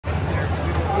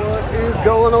is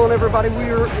going on, everybody? We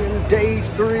are in day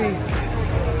 3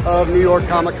 of New York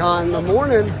Comic Con. The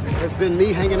morning has been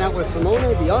me hanging out with Simone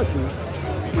Bianchi,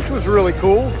 which was really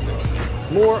cool.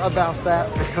 More about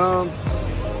that to come.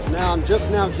 So now I'm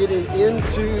just now getting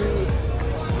into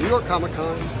New York Comic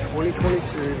Con 2022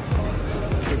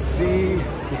 to see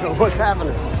what's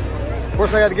happening. Of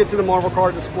course, I had to get to the Marvel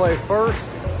card display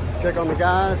first, check on the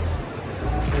guys,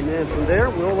 and then from there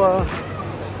we'll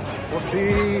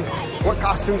see what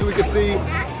costumes we can see,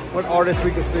 what artists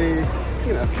we can see,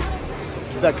 you know,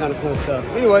 that kind of cool stuff.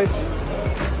 Anyways,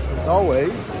 as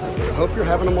always, I hope you're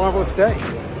having a marvelous day.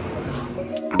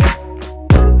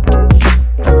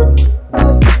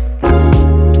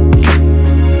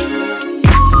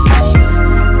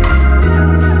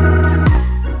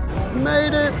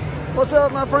 Made it. What's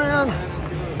up, my friend?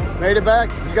 Made it back.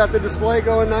 You got the display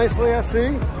going nicely, I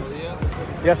see.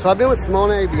 Yeah, so I've been with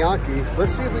Simone Bianchi.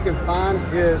 Let's see if we can find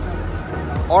his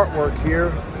artwork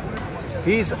here.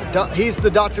 He's the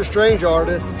Doctor Strange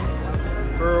artist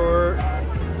for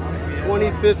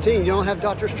 2015. You don't have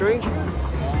Doctor Strange here?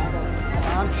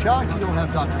 I'm shocked you don't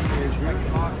have Doctor Strange here.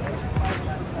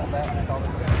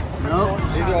 No?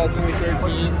 These are all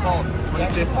 2013,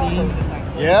 2015.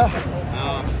 Yeah?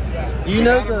 Do you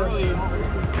know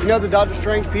the Doctor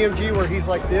Strange PMG where he's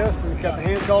like this and he's got the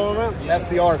hands all around? That's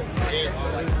the artist.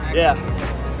 Yeah.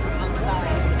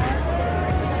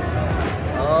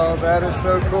 Oh, that is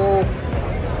so cool.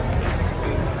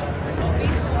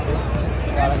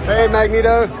 Hey,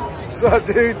 Magneto. What's up,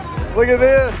 dude? Look at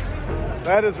this.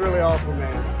 That is really awesome,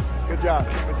 man. Good job.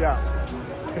 Good job.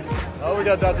 Oh, we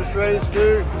got Doctor Strange,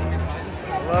 too.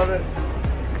 Love it.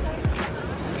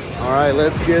 All right,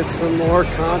 let's get some more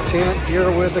content here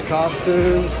with the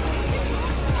costumes.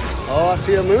 Oh, I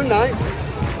see a Moon Knight.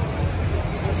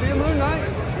 I see a Moon Knight.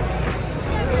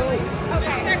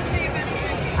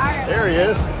 There he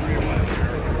is.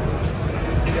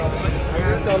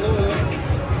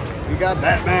 You got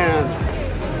Batman.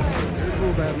 Very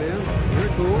cool, Batman. Very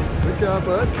cool. Good job,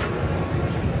 bud.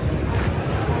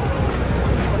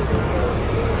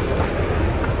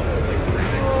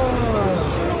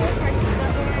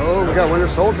 Oh, we got Winter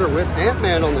Soldier with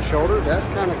Ant-Man on the shoulder. That's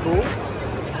kind of cool.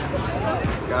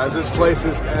 Guys, this place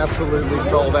is absolutely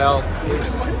sold out.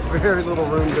 There's very little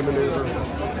room to maneuver.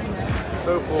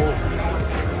 So full.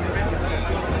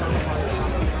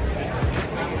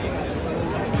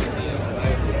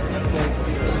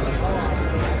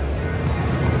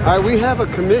 All right, we have a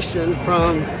commission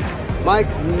from Mike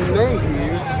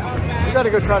Mayhew. We got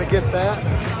to go try to get that.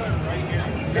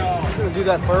 I'm going to do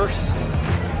that first.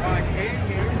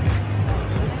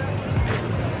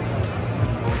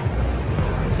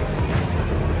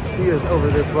 He is over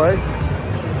this way.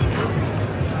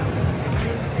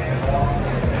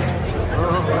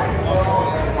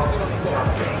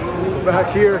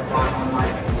 Back here.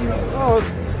 Oh, it's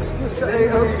Mr.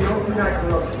 Aoki.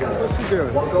 What's he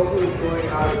doing? What's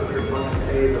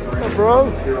up,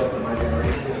 bro?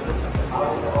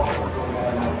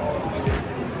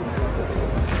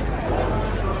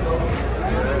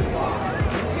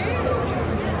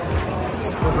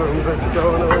 What's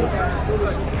going on?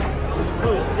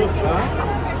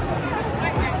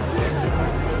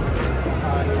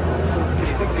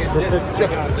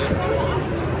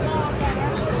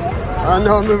 I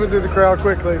know I'm moving through the crowd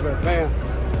quickly, but man,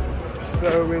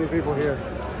 so many people here.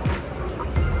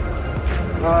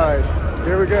 All right,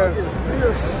 here we go. What is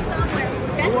this?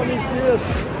 What is this?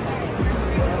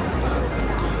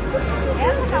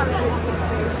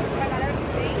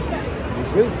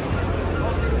 Excuse me.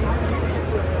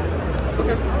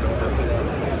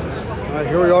 All right,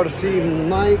 here we are to see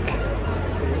Mike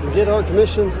and get our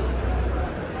commissions.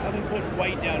 I've been putting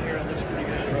white down here. It looks pretty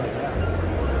good.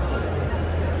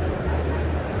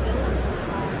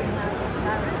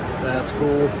 That's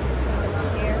cool.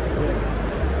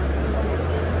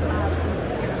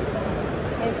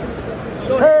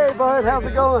 Hey, bud, how's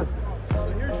it going? So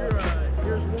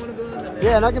here's one of them. And then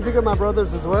yeah, and I can pick up my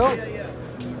brothers as well. yeah.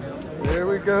 There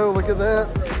we go. Look at that.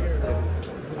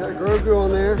 Got Grogu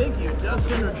on there. Thank you,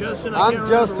 Dustin or Justin. I'm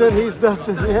Justin. He's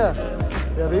Dustin. Yeah.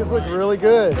 Yeah, these look really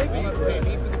good.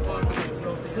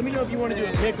 Let me know if you want to do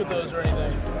a pick with those or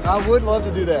anything. I would love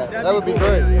to do that. That would be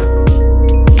great.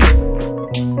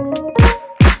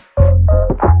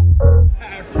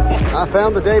 I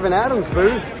found the David Adams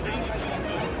booth.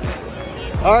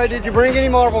 All right, did you bring any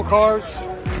Marvel cards?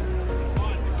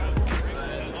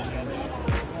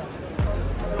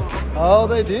 Oh,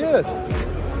 they did.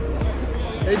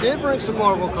 They did bring some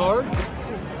Marvel cards.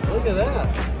 Look at that.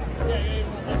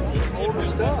 Older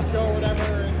stuff. Look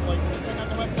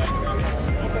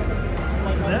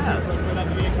at that.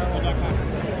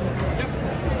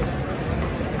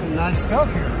 nice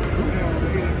stuff here.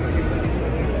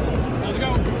 How's it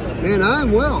going? Man,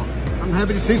 I'm well. I'm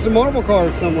happy to see some Marvel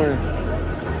cards somewhere.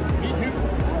 Me too.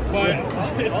 But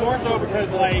it's more so because,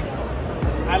 like,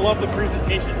 I love the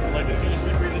presentation, like the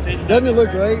CGC presentation. Doesn't it look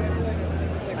great?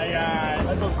 Like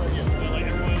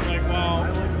everyone's like, well,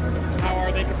 how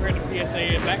are they compared to PSA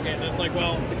and Becca? And it's like,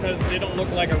 well, because they don't look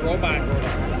like a robot.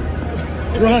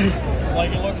 Right.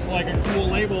 Like it looks like a cool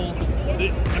label that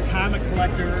a comic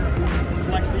collector who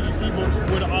collects CGC books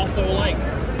would also like.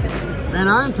 And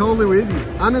I'm totally with you.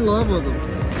 I'm in love with them.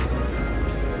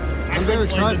 I'm very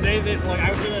excited. The day that, like,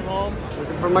 I was sitting at home.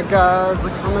 Looking for my guys,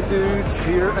 looking for my dudes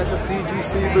here at the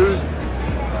CGC booth.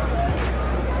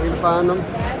 Need to find them.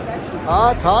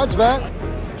 Ah, Todd's back.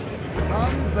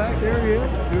 Todd is back. There he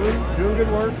is. Doing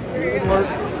good work. Doing good work.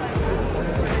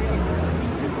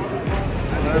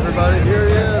 Hello, everybody. Here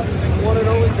he is. One and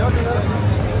only Juggernaut.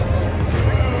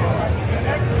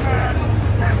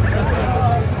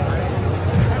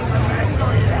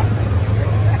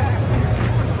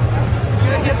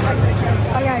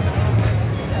 Okay.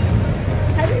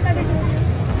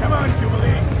 Come on,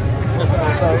 Jubilee.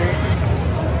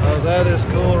 Oh, that is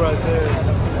cool right there.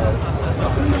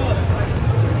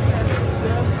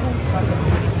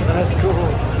 That's cool.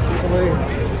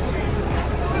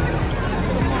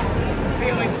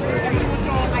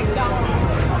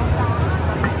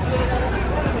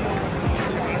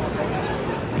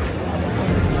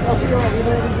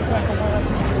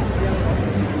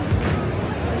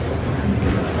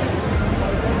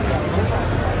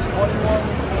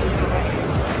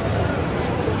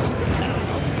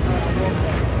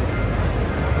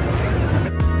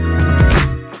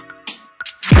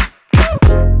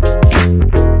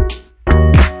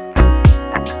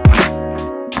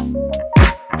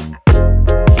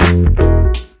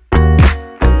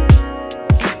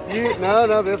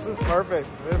 No, this is perfect.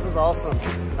 This is awesome.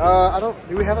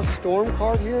 Do we have a Storm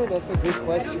card here? That's a good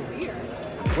question.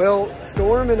 Well,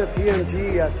 Storm and a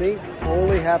PMG, I think,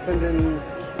 only happened in...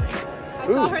 I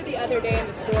saw her the other day in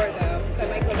the store, though, so I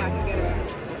might go back and get her.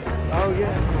 Oh,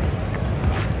 yeah.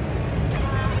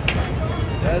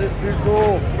 That is too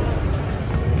cool.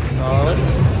 Oh,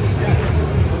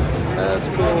 that's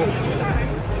cool.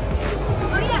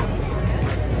 Oh, yeah.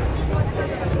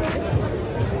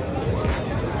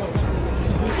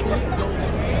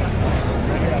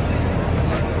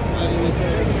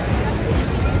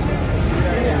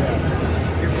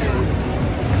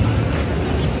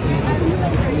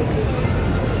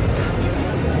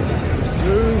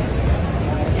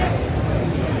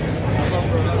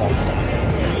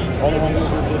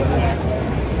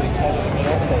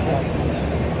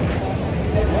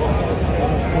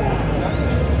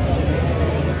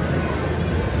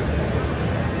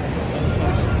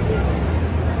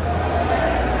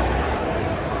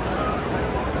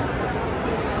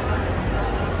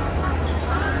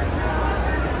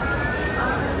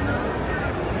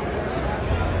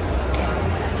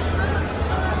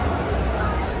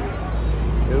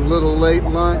 Little late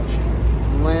lunch,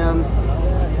 some lamb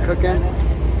cooking,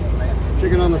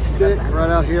 chicken on the stick right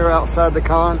out here outside the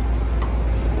con.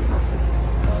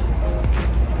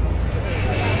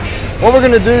 What we're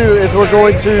going to do is we're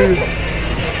going to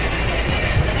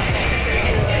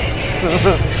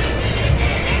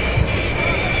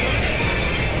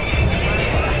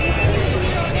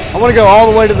I want to go all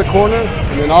the way to the corner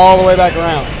and then all the way back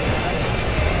around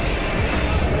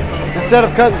instead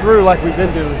of cutting through like we've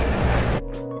been doing.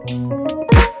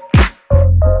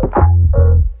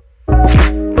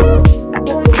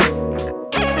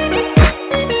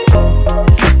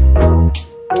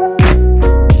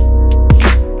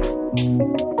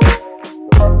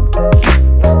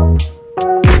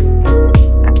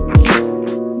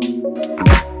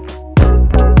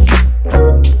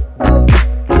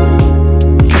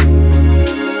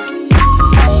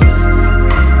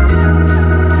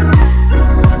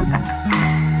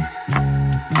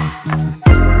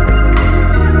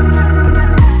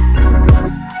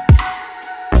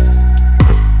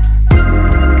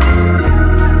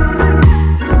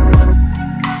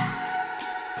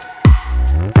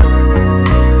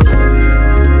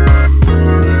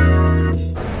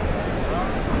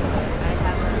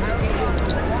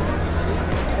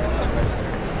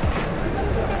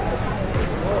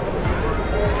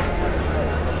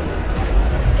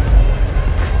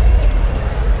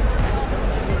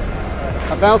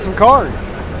 Found some cards.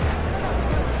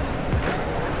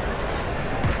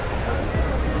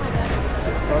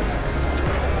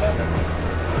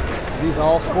 These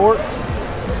all sports.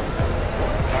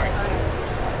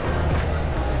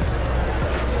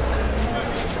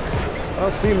 I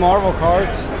don't see Marvel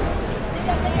cards.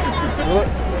 Look.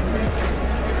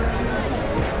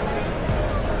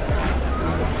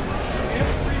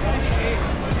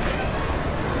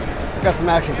 Got some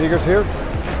action figures here.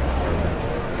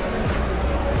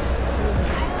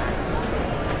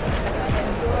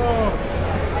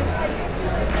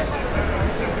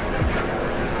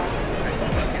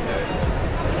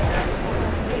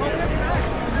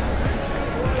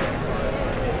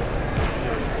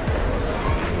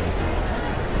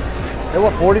 They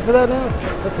want 40 for that now?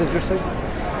 That's interesting.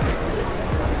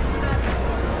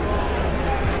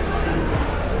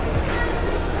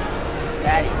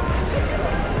 Daddy.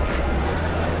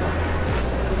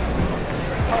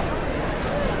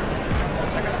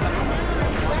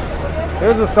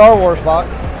 Here's the Star Wars box.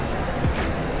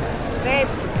 Babe.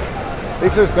 At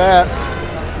least there's that.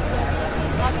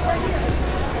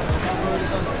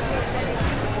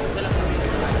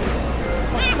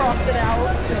 Cross it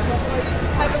out.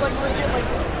 Have it like legit like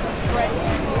right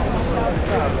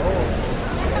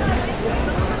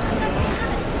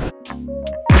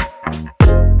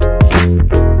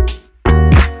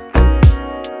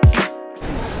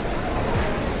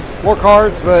More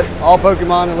cards, but all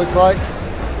Pokemon it looks like.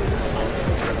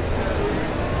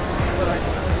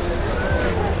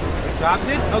 Dropped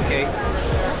it? Okay.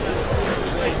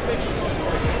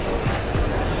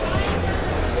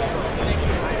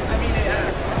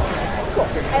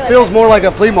 It feels more like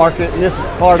a flea market, and this is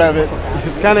part of it.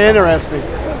 It's kind of interesting.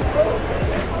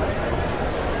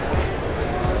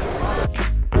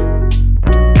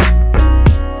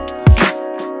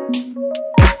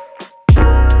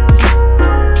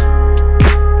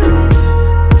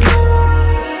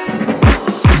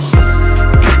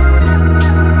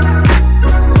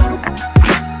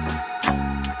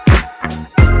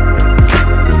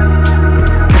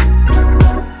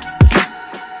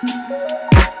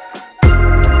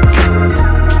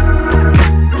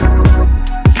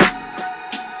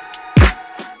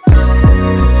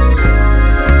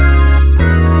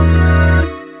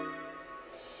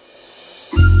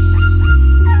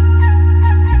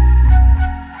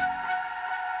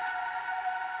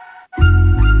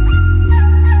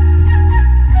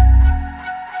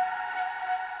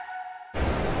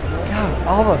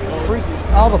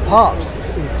 All the pops. It's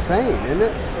insane, isn't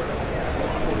it?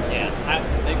 Yeah,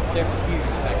 they're huge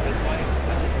back this way.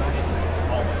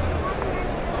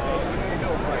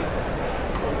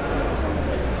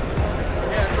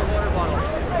 Yeah, it's a water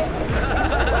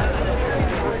bottle.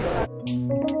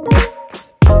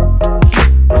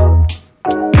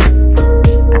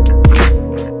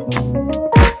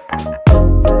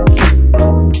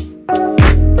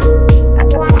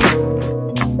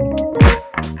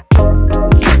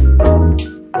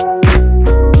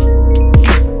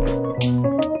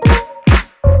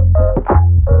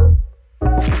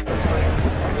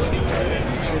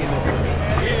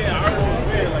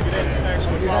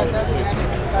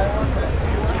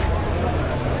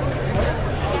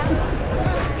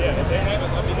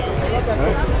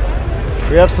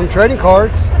 We have some trading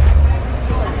cards.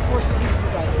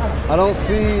 I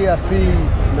see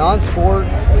non-sports,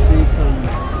 I see some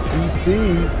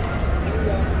DC.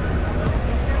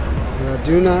 And I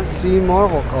do not see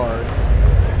Marvel cards.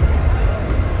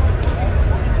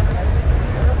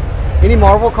 Any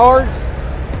Marvel cards?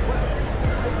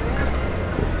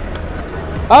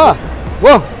 Ah,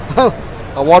 whoa,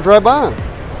 I walked right by them.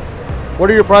 What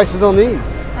are your prices on these?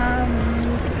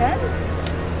 Depends.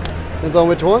 Depends on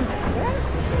which one? Yeah.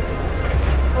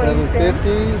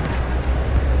 $750.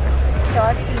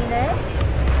 Dark Phoenix.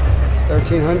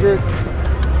 $1,300.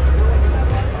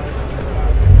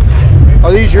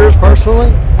 Are these yours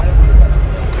personally?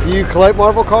 Do you collect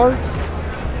Marvel cards?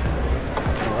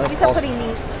 Oh, that's These are awesome. pretty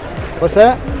neat. What's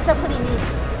that? These are pretty neat.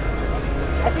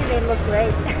 I think they look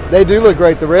great. They do look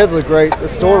great. The reds look great. The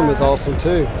Storm is awesome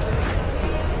too.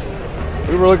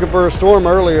 We were looking for a Storm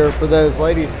earlier for those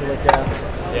ladies to look at.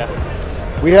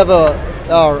 Yeah. We have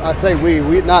I say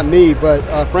we, not me, but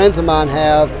friends of mine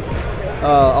have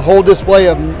a whole display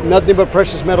of nothing but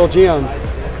precious metal gems,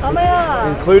 Oh my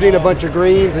god. including a bunch of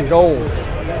greens and golds,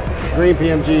 green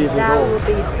PMGs and That golds.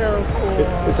 would be so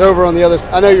cool. It's over on the other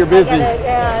side. I know you're busy.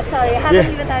 Yeah, sorry. I haven't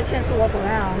Yeah. even had a chance to walk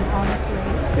around,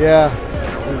 honestly. Yeah,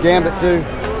 and Gambit too.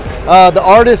 The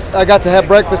artist, I got to have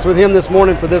breakfast with him this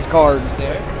morning for this card,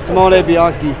 Simone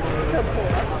Bianchi. So cool.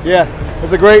 Yeah,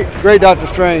 it's a great Doctor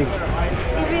Strange.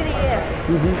 It really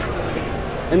is.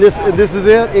 And this is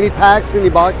it? Any packs, any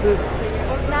boxes?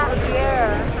 Not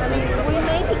here. I mean, we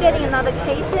may be getting another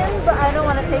case in, but I don't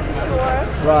want to say for sure.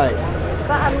 Right.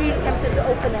 But I'm really tempted to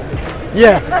open it.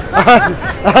 Yeah.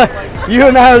 You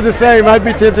and I are the same. I'd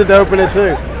be tempted to open it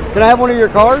too. Can I have one of your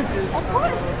cards? Of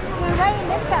course. We're right in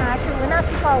Midtown, actually. We're not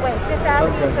too far away. 5th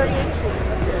Avenue, Okay. 38th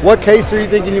Street. What case are you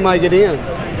thinking you might get in?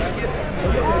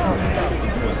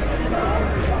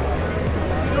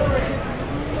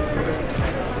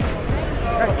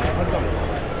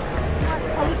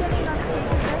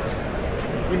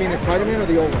 You mean the Spider-Man or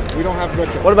the old one? We don't have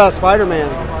retro. What about Spider-Man?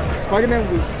 Spider-Man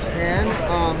we can.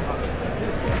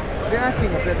 They're asking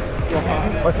a bit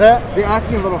high. What's that? They're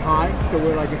asking a little high, so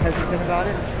we're like hesitant about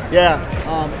it. Yeah.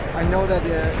 I know that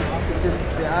they're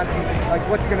asking like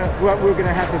what we're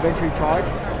gonna have to eventually charge.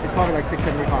 It's probably like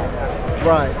 $675.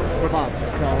 Right. For box.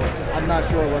 So I'm not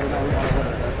sure whether or not we want to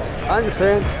limit it. That's all. I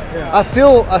understand. Yeah. I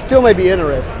still may be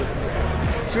interested.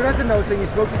 Shoot us a note saying you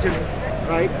spoke to Jimmy,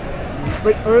 right?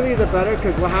 But earlier the better,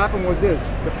 because what happened was this: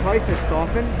 the price has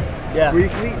softened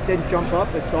briefly, then jump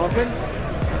up, it softened,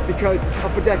 because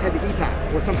Upper Deck had the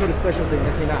E-Pack or some sort of special thing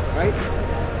that came out, right?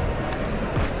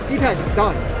 E-Pack is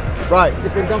done. Right.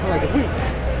 It's been done for like a week.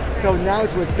 So now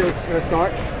it's what's still gonna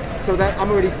start. So that I'm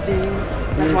already seeing,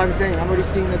 that's why I'm saying, I'm already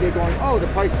seeing that they're going, oh, the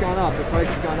price has gone up, the price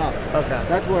has gone up. Okay.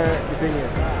 That's where the thing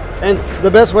is. And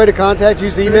the best way to contact you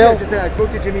is email? Just say, I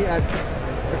spoke to Jimmy at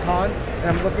the con, and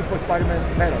I'm looking for Spider-Man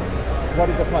metal. What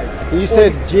is the price? You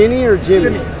said Jenny or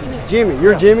Jimmy? Jimmy. Jimmy.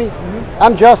 You're Jimmy?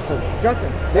 I'm Justin.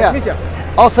 Justin. Nice Yeah. to meet you.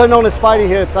 Also known as Spidey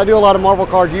Hits. I do a lot of Marvel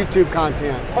Card YouTube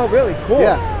content. Oh, really? Cool.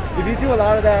 Yeah. If you do a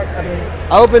lot of that, I mean,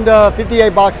 I opened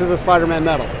 58 boxes of Spider-Man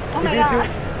metal. Oh my if you God.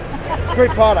 do,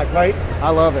 great product, right? I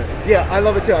love it. Yeah, I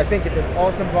love it too. I think it's an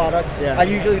awesome product. Yeah. I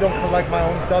usually don't collect my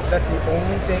own stuff. That's the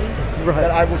only thing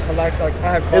that I would collect. Like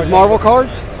I have. Is Marvel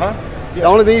cards? Huh? The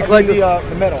only thing you collect is the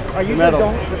metal. I usually metals.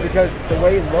 don't because the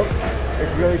way it looks is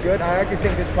really good. I actually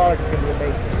think this product is going to be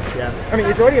amazing. Yeah. I mean,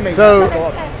 it's already amazing. So- It's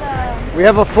gonna go up. we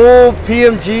have a full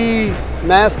PMG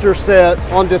master set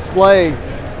on display,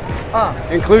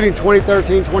 including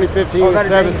 2013, 2015, Oh, and that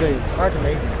is 17. amazing. Oh, that's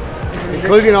amazing.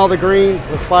 Including all the greens,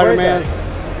 the Spider-Mans.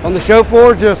 that? On the show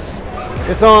floor, it's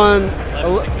on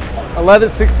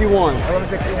 1161.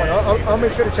 1161. I'll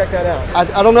make sure to check that out.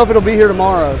 I don't know if it'll be here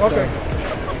tomorrow. So. Okay.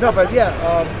 No, but yeah,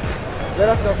 let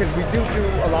us know because we do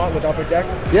a lot with Upper Deck.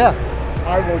 Yeah.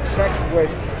 I will check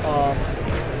with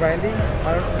Randy.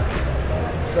 I don't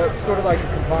the sort of like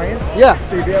compliance. Yeah.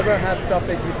 So if you ever have stuff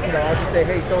that you know, I'll just say,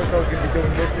 hey, so and so is gonna be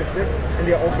doing this, and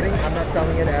they're opening. I'm not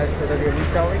selling it as so that they're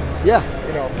reselling. Yeah.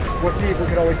 You know, we'll see if we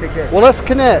can always take care of it. Well, let's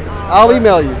connect. I'll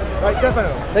email you. Right,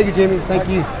 definitely. Thank you, Jimmy. Thank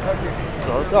you. Thank you.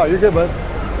 Sorry, you're good, bud.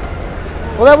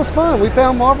 Well, that was fun. We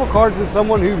found Marvel cards in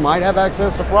someone who might have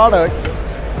access to product,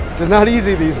 which is not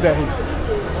easy these days.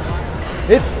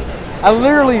 I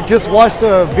literally just watched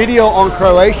a video on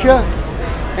Croatia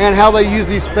and how they use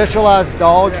these specialized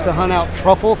dogs to hunt out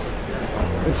truffles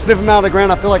and sniff them out of the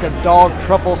ground. I feel like a dog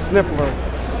truffle sniffer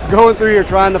going through here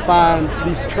trying to find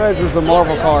these treasures of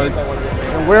Marvel cards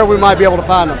and where we might be able to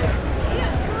find them.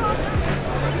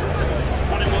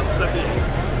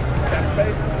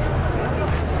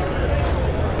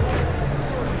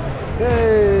 2178.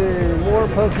 Hey, more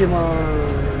Pokemon.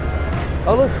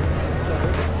 Oh look,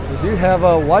 we do have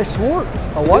a White Swartz,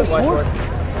 White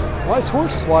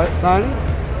Swartz signing.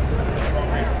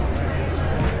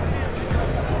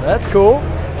 That's cool.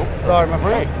 Sorry, my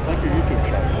friend. Thank your YouTube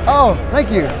channel. Oh, thank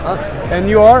you. And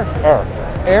you are? Eric.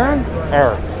 Aaron?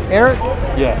 Eric. Eric?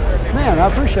 Yeah. Man, I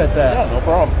appreciate that. Yeah, no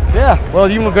problem. Yeah. Well,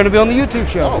 you were going to be on the YouTube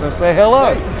show, so say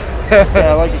hello. Yeah,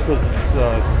 I like it because it's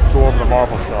go over the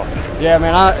Marvel stuff. Yeah,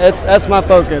 man, that's my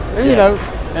focus. And you know,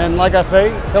 and like I say,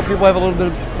 help people have a little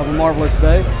bit of a marvelous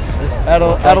day. Add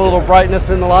a little brightness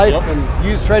in the life, and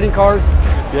use trading cards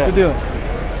to do it.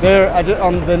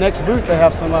 On the next booth, they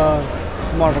have some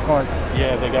Marvel cards.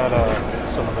 Yeah, they got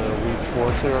some of the Reed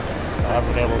Schwartz here. I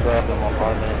haven't been able to grab them on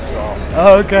 5 minutes, so.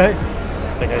 Oh, okay. I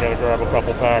think I got to grab a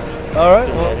couple packs. All right.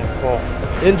 Well,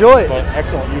 enjoy it. But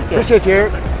excellent, you too. Appreciate you,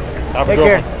 Eric. Have a Take good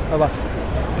care. one. Bye bye.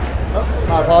 Oh,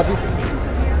 my apologies.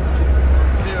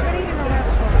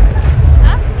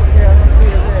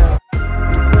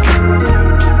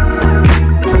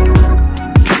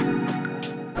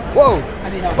 Whoa,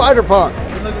 Spider-Punk.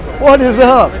 What is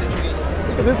up?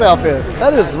 Look at this outfit.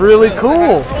 That is really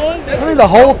cool. Look at the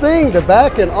whole thing, the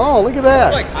back and all. Look at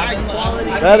that.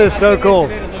 That is so cool.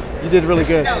 You did really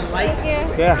good.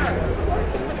 Yeah.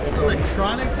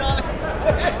 Electronics on it?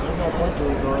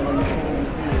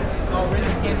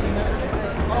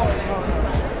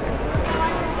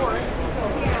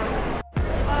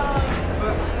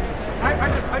 I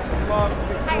just love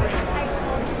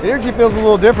The energy feels a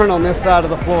little different on this side of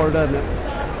the floor, doesn't it?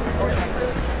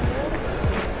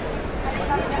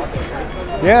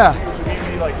 Yeah.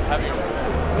 I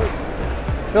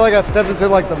feel like I stepped into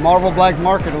like the Marvel black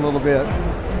market a little bit.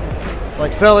 It's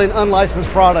like selling unlicensed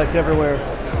product everywhere.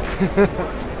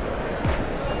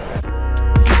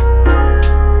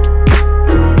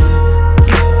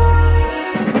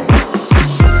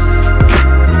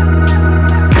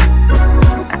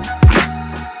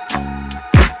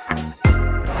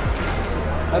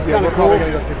 That's kind of cool. Probably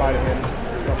gonna go see Spider-Man.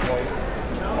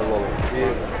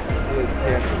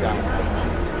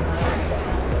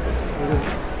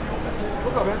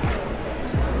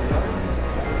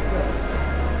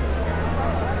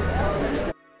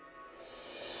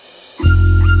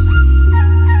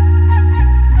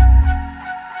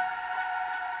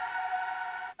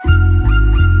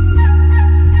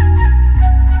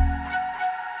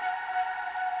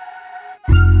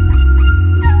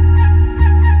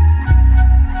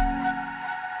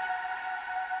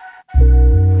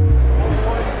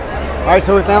 All right,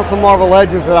 so we found some Marvel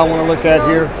Legends that I want to look at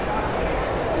here.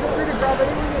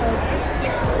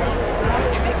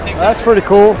 That's pretty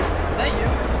cool.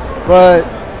 But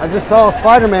I just saw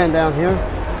Spider-Man down here.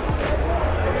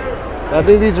 I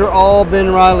think these are all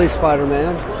Ben Reilly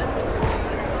Spider-Man.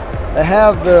 They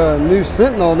have the new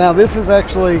Sentinel. Now this is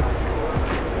actually,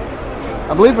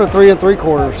 I believe, for 3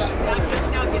 3/4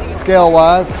 scale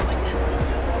wise.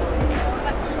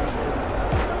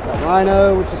 Got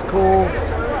Rhino, which is cool.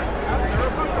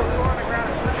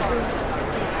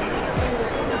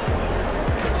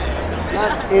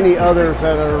 Not any others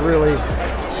that are really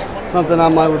something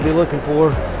I would be looking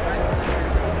for.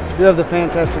 You have the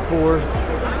Fantastic Four.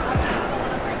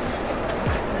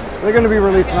 They're going to be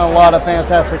releasing a lot of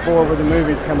Fantastic Four with the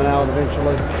movies coming out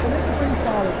eventually.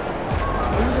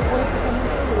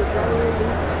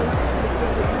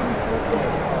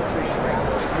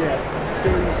 Yeah,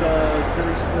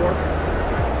 series 4.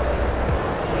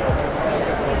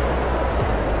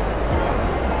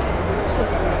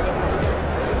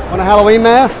 Want a Halloween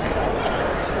mask?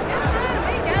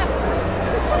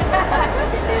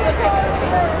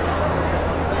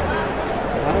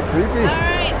 Kind of creepy.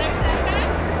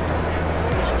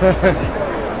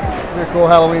 Very cool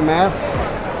Halloween mask.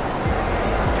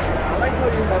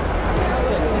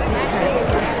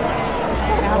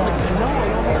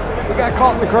 We got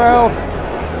caught in the crowd.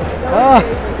 Ah,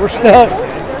 we're stuck.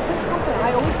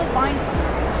 I always find.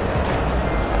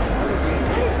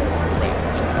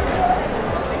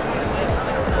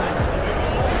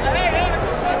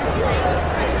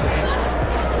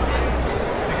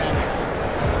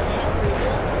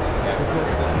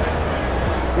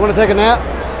 You want to take a nap?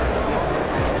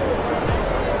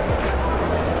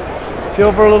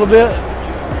 Chill for a little bit?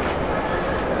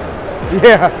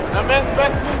 Yeah. That's the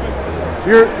best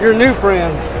movie. Your new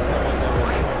friends.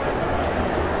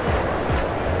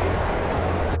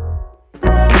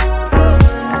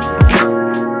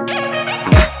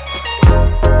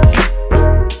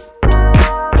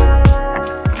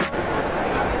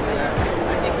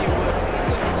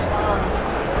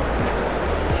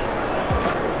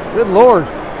 Good Lord.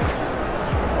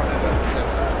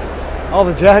 All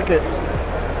the jackets.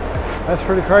 That's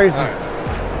pretty crazy.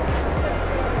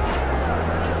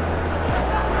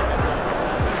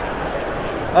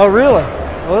 Oh, really?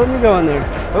 Well, let me go in there.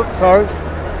 Oops, sorry.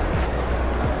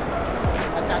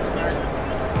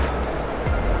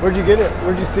 Where'd you get it?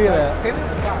 Where'd you see it at?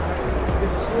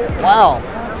 Wow.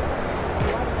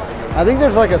 I think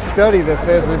there's like a study that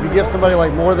says that if you give somebody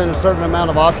like more than a certain amount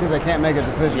of options, they can't make a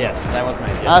decision. Yes, that was my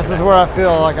idea. This is where I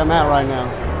feel like I'm at right now.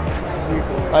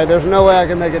 Like, there's no way I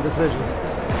can make a decision.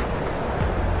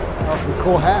 Oh, some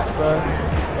cool hats though.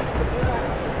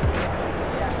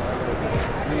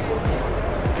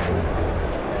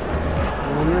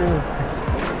 Oh man,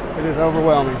 it is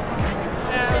overwhelming.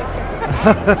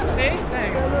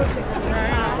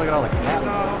 Just look at all the cap.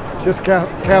 Just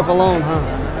cap alone, huh?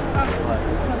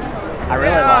 I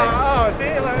really liked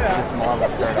this Marvel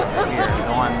shirt over here,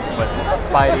 the one with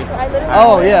Spidey.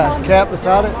 Oh yeah, cap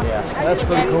beside it? Yeah. That's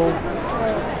pretty cool.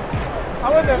 I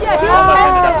wasn't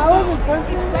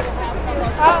tempted.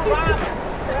 Wow.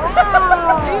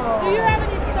 Do you have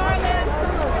any Starland?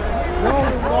 No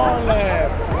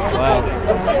Starland. Wow.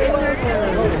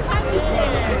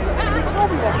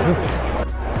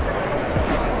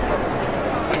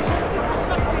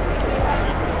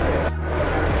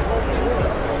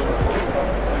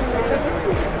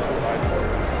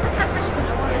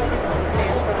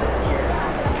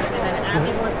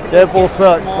 Deadpool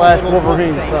sucks /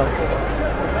 Wolverine sucks.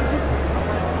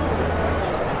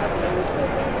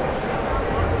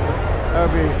 That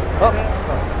would be, oh,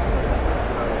 sorry.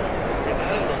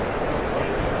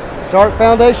 Start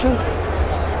Foundation.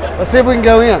 Let's see if we can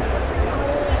go in.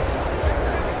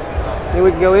 Think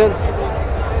we can go in?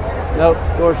 Nope,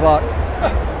 door's locked.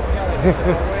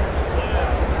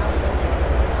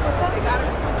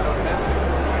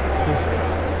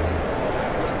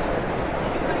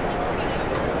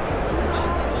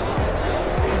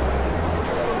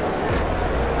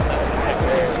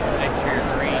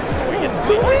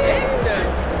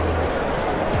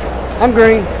 I'm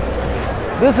green.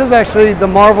 This is actually the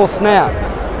Marvel Snap.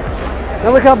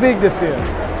 Now look how big this is.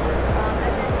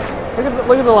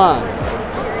 Look at the line.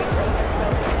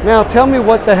 Now tell me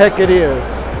what the heck it is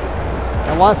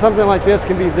and why something like this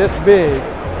can be this big,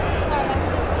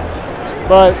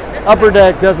 but Upper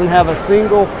Deck doesn't have a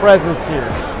single presence here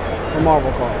for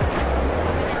Marvel cards.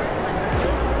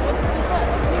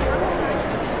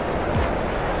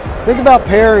 Think about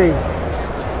pairing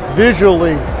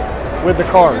visually with the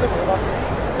cards.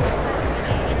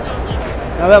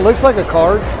 Now that looks like a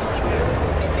card,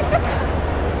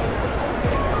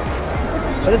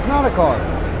 but it's not a card.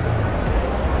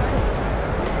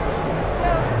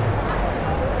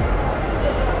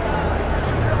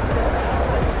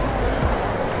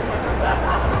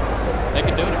 They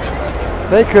could do it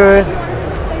again. They could.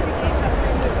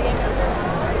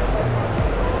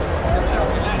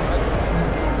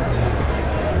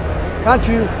 Can't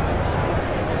you?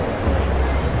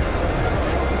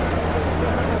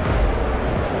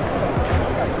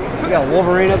 You got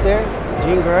Wolverine up there,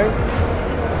 Jean Grey.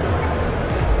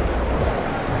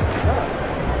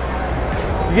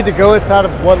 You get to go inside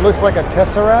of what looks like a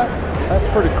Tesseract. That's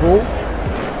pretty cool.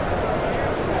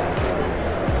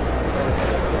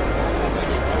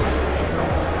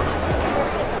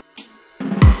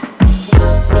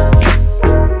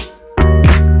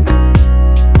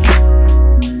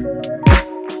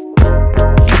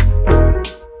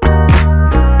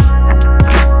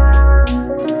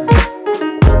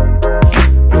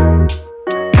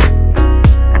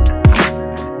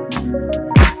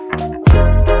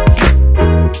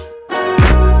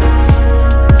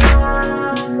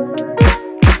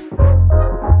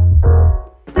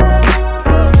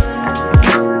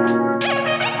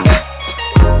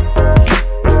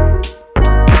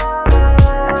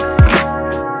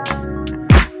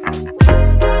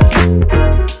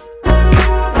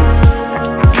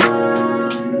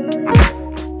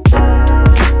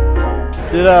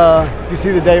 Did you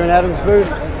see the David Adams booth?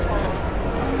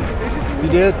 You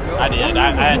did? I did.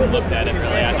 I hadn't looked at it really.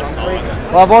 I just saw it.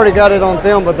 Well, I've already got it on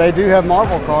film, but they do have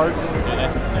Marvel cards. Do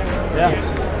they?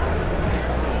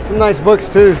 Yeah. Some nice books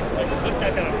too. This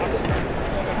guy kind of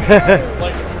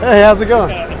Hey, how's it going?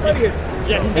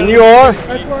 yeah. And you are?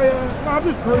 That's why I'm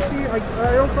just Percy. I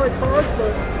don't collect cards,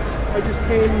 but I just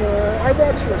came. I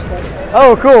watch your stuff.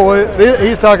 Oh, cool. Well,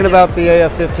 he's talking about the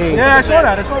AF-15. Yeah, I saw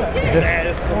that. I saw that. Yeah.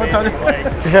 You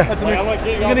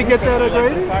gonna get that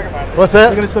graded? What's that?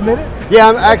 You gonna submit it?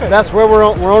 Yeah, that's where we're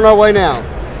on our way now.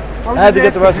 I I had to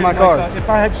get the rest of my cards. If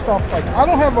I had stuff like I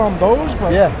don't have those,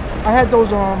 but Yeah. I had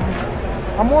those.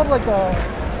 I'm more of like I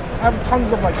have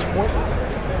tons of like sport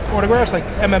autographs, like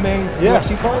MMA, Yeah.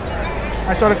 UFC cards.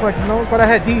 I started collecting those, but I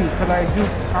had these because I do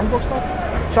comic book stuff.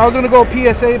 So I was gonna go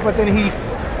PSA, but then he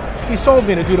sold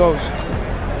me to do those.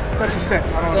 That's a set.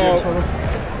 I don't know.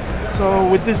 So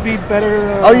would this be better?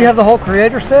 Oh, you have the whole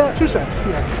creator set? 2 sets.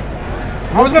 Yeah.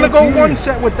 I was gonna go one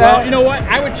set with that. Well, you know what?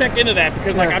 I would check into that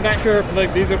because like I'm not sure if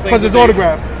like these are things Because it's that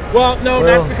autographed. Well, no,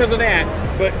 Well- not because of that,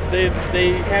 but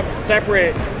they have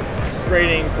separate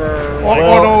grading for like,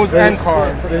 Autos and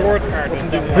cards. for sports cards and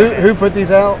stuff like that. Who put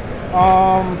these out?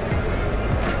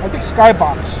 I think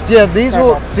Skybox. Yeah, these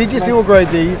will Skybox. CGC will grade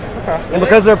these, Okay. and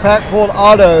because they're pack pulled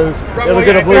autos, Right, it'll well,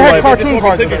 get yeah, a blue they had label. cartoon It's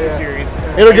cards Signature with it, yeah. series.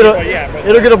 It'll get But yeah, but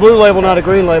it'll get a blue label, not a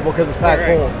green label, because it's pack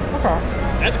Right. pulled. Okay.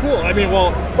 that's cool. I mean,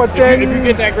 well, But if then- you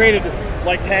get that graded,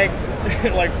 like tag,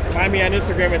 like find me on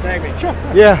Instagram and tag me. Sure.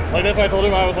 Yeah, Like that's what I told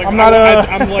him. I was like, I'm not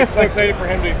I'm like so excited for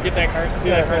him to get that card, see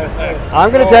that card.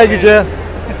 I'm gonna tag you, Jeff.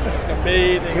 It's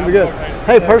amazing. It's gonna be good.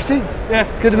 Hey, Percy. Yeah.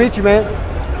 It's good to meet you, man.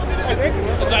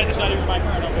 It's not even my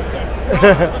card. I'm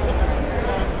gonna tag.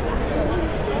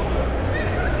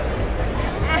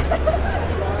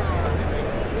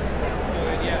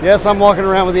 Yes, I'm walking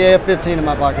around with the AF-15 in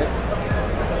my pocket.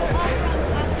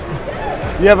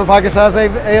 You have a pocket size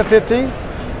AF-15?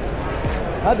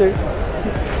 I do.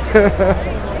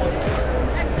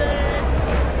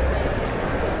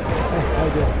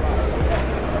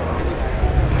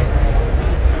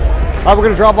 All right, we're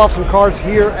going to drop off some cards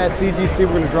here at CGC. We're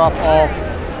going to drop off,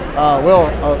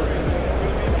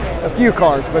 a few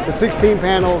cards, but the 16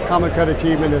 panel Comic Cut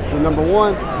Achievement is the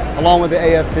 #1, along with the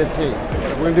AF-15. So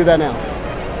we're going to do that now.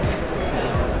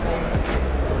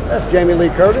 That's Jamie Lee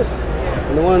Curtis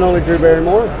and the one and only Drew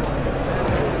Barrymore.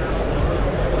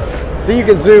 See, you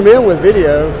can zoom in with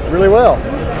video really well.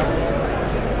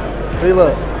 See,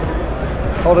 look.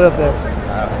 Hold it up there.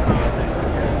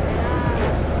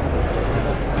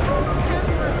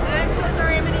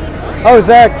 Oh,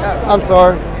 Zach, I'm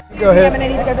sorry. Go ahead. I'm gonna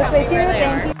need to go this way too.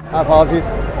 Thank you. My apologies.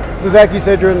 So, Zach, you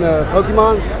said you're in the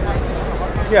Pokemon?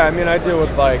 Yeah, I deal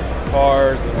with like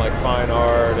cars and like fine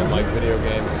art and like video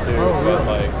games too. But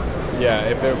like yeah,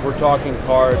 if we're talking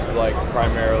cards, like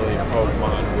primarily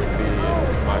Pokemon would be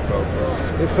my focus.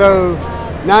 And so,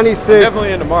 96. I'm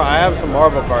definitely into Marvel. I have some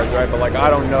Marvel cards, right? But like I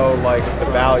don't know like the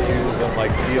values and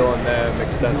like dealing them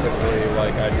extensively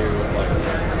like I do with like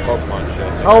Pokemon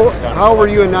shit. How old were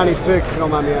you in 96, if you don't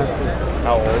mind me asking?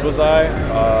 How old was I?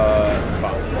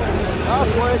 5.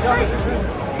 Cosplay competition.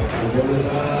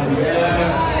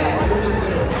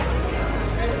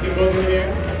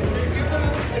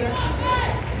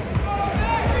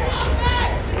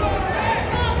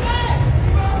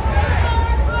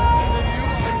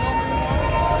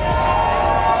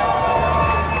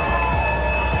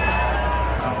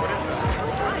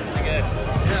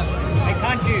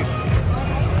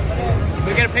 Can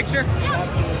we get a picture?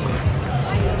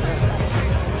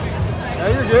 Yeah,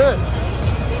 you're good.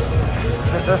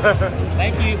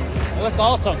 Thank you. It looks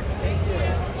awesome.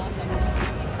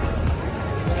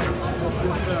 That's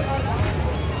good stuff.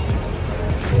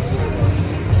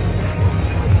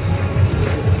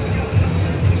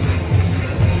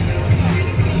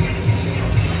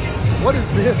 What is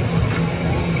this?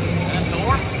 That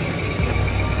door?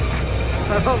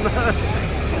 I don't know.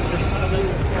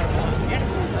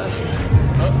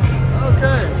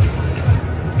 Okay.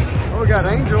 Oh, we got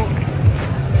angels.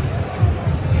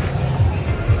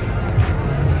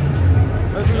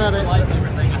 Isn't that it?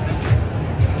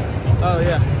 Oh,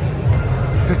 yeah.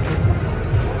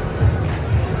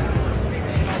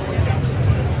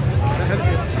 That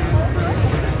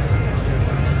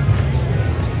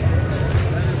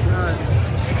is nuts.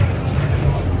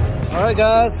 All right,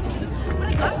 guys.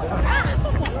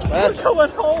 That's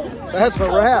going home. That's a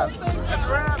wrap. That's a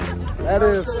wrap.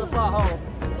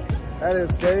 That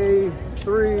is day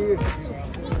 3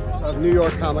 of New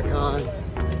York Comic Con.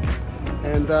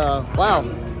 And wow,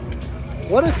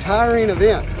 what a tiring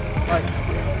event. Like,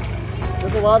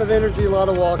 there's a lot of energy, a lot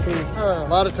of walking, a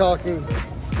lot of talking.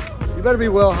 You better be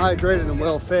well hydrated and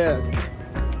well fed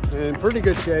and in pretty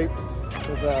good shape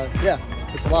because yeah,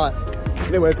 it's a lot.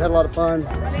 Anyways, had a lot of fun.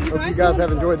 Hope you guys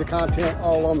have enjoyed the content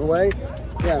all along the way.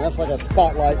 Yeah, that's like a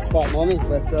spot moment.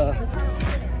 But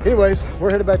anyways,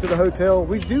 we're headed back to the hotel.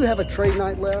 We do have a trade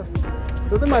night left,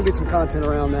 so there might be some content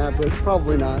around that, but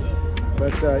probably not.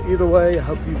 But either way, I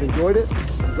hope you've enjoyed it.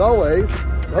 As always,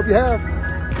 I hope you have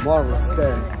a marvelous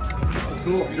day. That's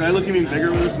cool. Do I look even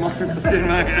bigger with a smaller in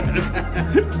my hand?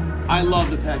 I love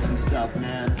the pecs and stuff,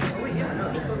 man.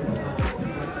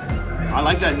 I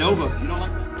like that Nova. You don't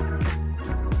like that?